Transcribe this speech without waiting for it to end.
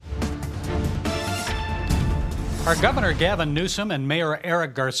Are Governor Gavin Newsom and Mayor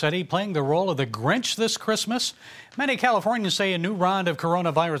Eric Garcetti playing the role of the Grinch this Christmas? Many Californians say a new round of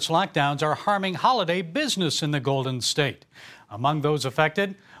coronavirus lockdowns are harming holiday business in the Golden State. Among those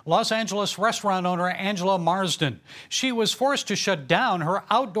affected, Los Angeles restaurant owner Angela Marsden. She was forced to shut down her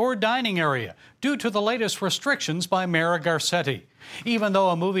outdoor dining area due to the latest restrictions by Mayor Garcetti, even though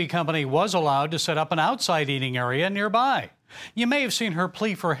a movie company was allowed to set up an outside eating area nearby. You may have seen her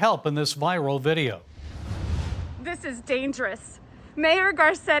plea for help in this viral video. This is dangerous. Mayor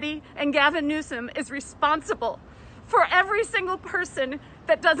Garcetti and Gavin Newsom is responsible for every single person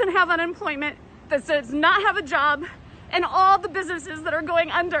that doesn't have unemployment, that does not have a job, and all the businesses that are going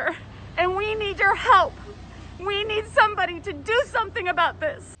under. And we need your help. We need somebody to do something about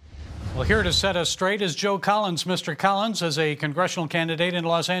this. Well, here to set us straight is Joe Collins. Mr. Collins is a congressional candidate in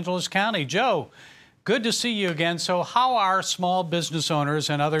Los Angeles County. Joe, good to see you again. So how are small business owners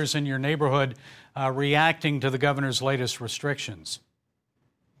and others in your neighborhood reacting to the governor's latest restrictions?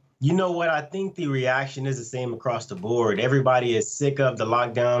 You know what? I think the reaction is the same across the board. Everybody is sick of the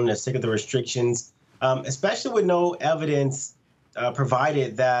lockdown. They're sick of the restrictions, especially with no evidence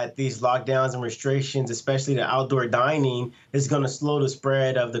provided that these lockdowns and restrictions, especially the outdoor dining, is going to slow the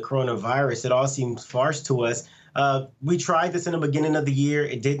spread of the coronavirus. It all seems farce to us. We tried this in the beginning of the year.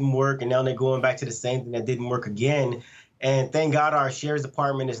 It didn't work. And now they're going back to the same thing that didn't work again. And thank God our sheriff's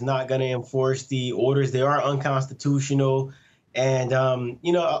department is not going to enforce the orders. They are unconstitutional. And,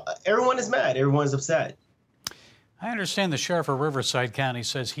 everyone is mad. Everyone's upset. I understand the sheriff of Riverside County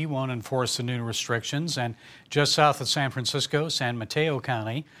says he won't enforce the new restrictions. And just south of San Francisco, San Mateo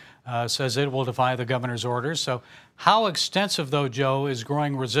County says it will defy the governor's orders. So how extensive, though, Joe, is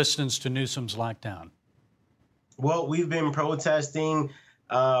growing resistance to Newsom's lockdown? Well, we've been protesting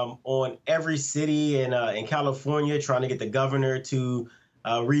on every city in California, trying to get the governor to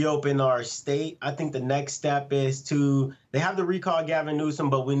reopen our state. I think the next step is they have to recall Gavin Newsom,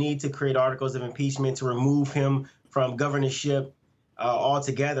 but we need to create articles of impeachment to remove him from governorship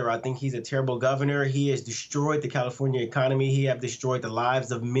altogether. I think he's a terrible governor. He has destroyed the California economy. He has destroyed the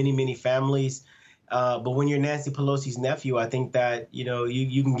lives of many, many families. But when you're Nancy Pelosi's nephew, I think that,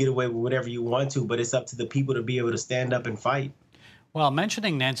 you can get away with whatever you want to, but it's up to the people to be able to stand up and fight. Well,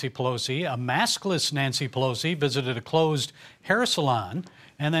 mentioning Nancy Pelosi, a maskless Nancy Pelosi visited a closed hair salon,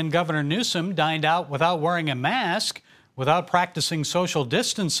 and then Governor Newsom dined out without wearing a mask, without practicing social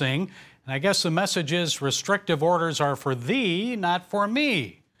distancing. And I guess the message is restrictive orders are for thee, not for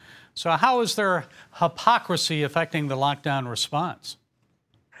me. So how is there hypocrisy affecting the lockdown response?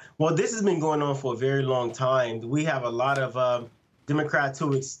 Well, this has been going on for a very long time. We have a lot of Democrats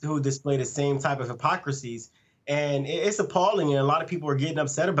who display the same type of hypocrisies. And it's appalling, and a lot of people are getting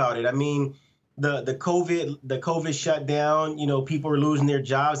upset about it. I mean, the COVID shutdown, people are losing their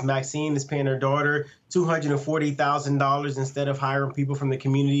jobs. Maxine is paying her daughter $240,000 instead of hiring people from the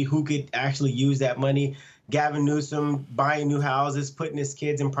community who could actually use that money. Gavin Newsom buying new houses, putting his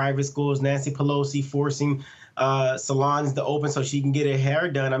kids in private schools. Nancy Pelosi forcing salons to open so she can get her hair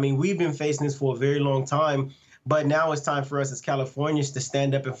done. I mean, we've been facing this for a very long time. But now it's time for us as Californians to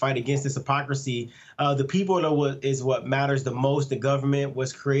stand up and fight against this hypocrisy. The people is what matters the most. The government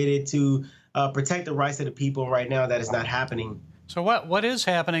was created to protect the rights of the people. Right now, that is not happening. So what is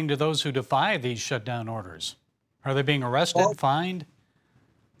happening to those who defy these shutdown orders? Are they being arrested, fined?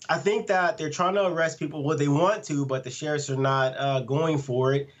 I think that they're trying to arrest people what they want to, but the sheriffs are not going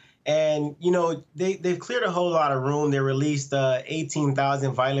for it. And, they've cleared a whole lot of room. They released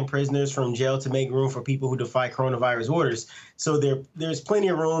 18,000 violent prisoners from jail to make room for people who defy coronavirus orders. So there's plenty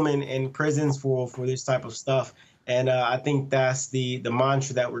of room in prisons for this type of stuff. And I think that's the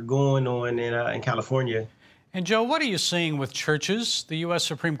mantra that we're going on in California. And, Joe, what are you seeing with churches? The U.S.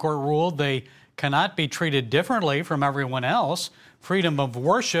 Supreme Court ruled they cannot be treated differently from everyone else. Freedom of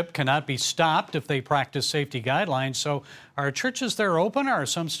worship cannot be stopped if they practice safety guidelines. So are churches there open or are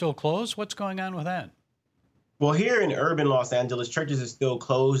some still closed? What's going on with that? Well, here in urban Los Angeles, churches are still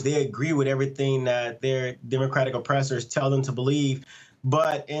closed. They agree with everything that their Democratic oppressors tell them to believe.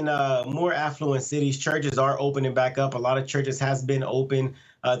 But in more affluent cities, churches are opening back up. A lot of churches has been open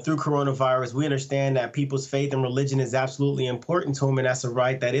through coronavirus. We understand that people's faith and religion is absolutely important to them, and that's a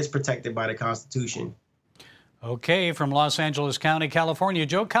right that is protected by the Constitution. Okay, from Los Angeles County, California,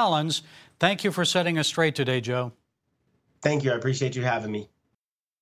 Joe Collins, thank you for setting us straight today, Joe. Thank you. I appreciate you having me.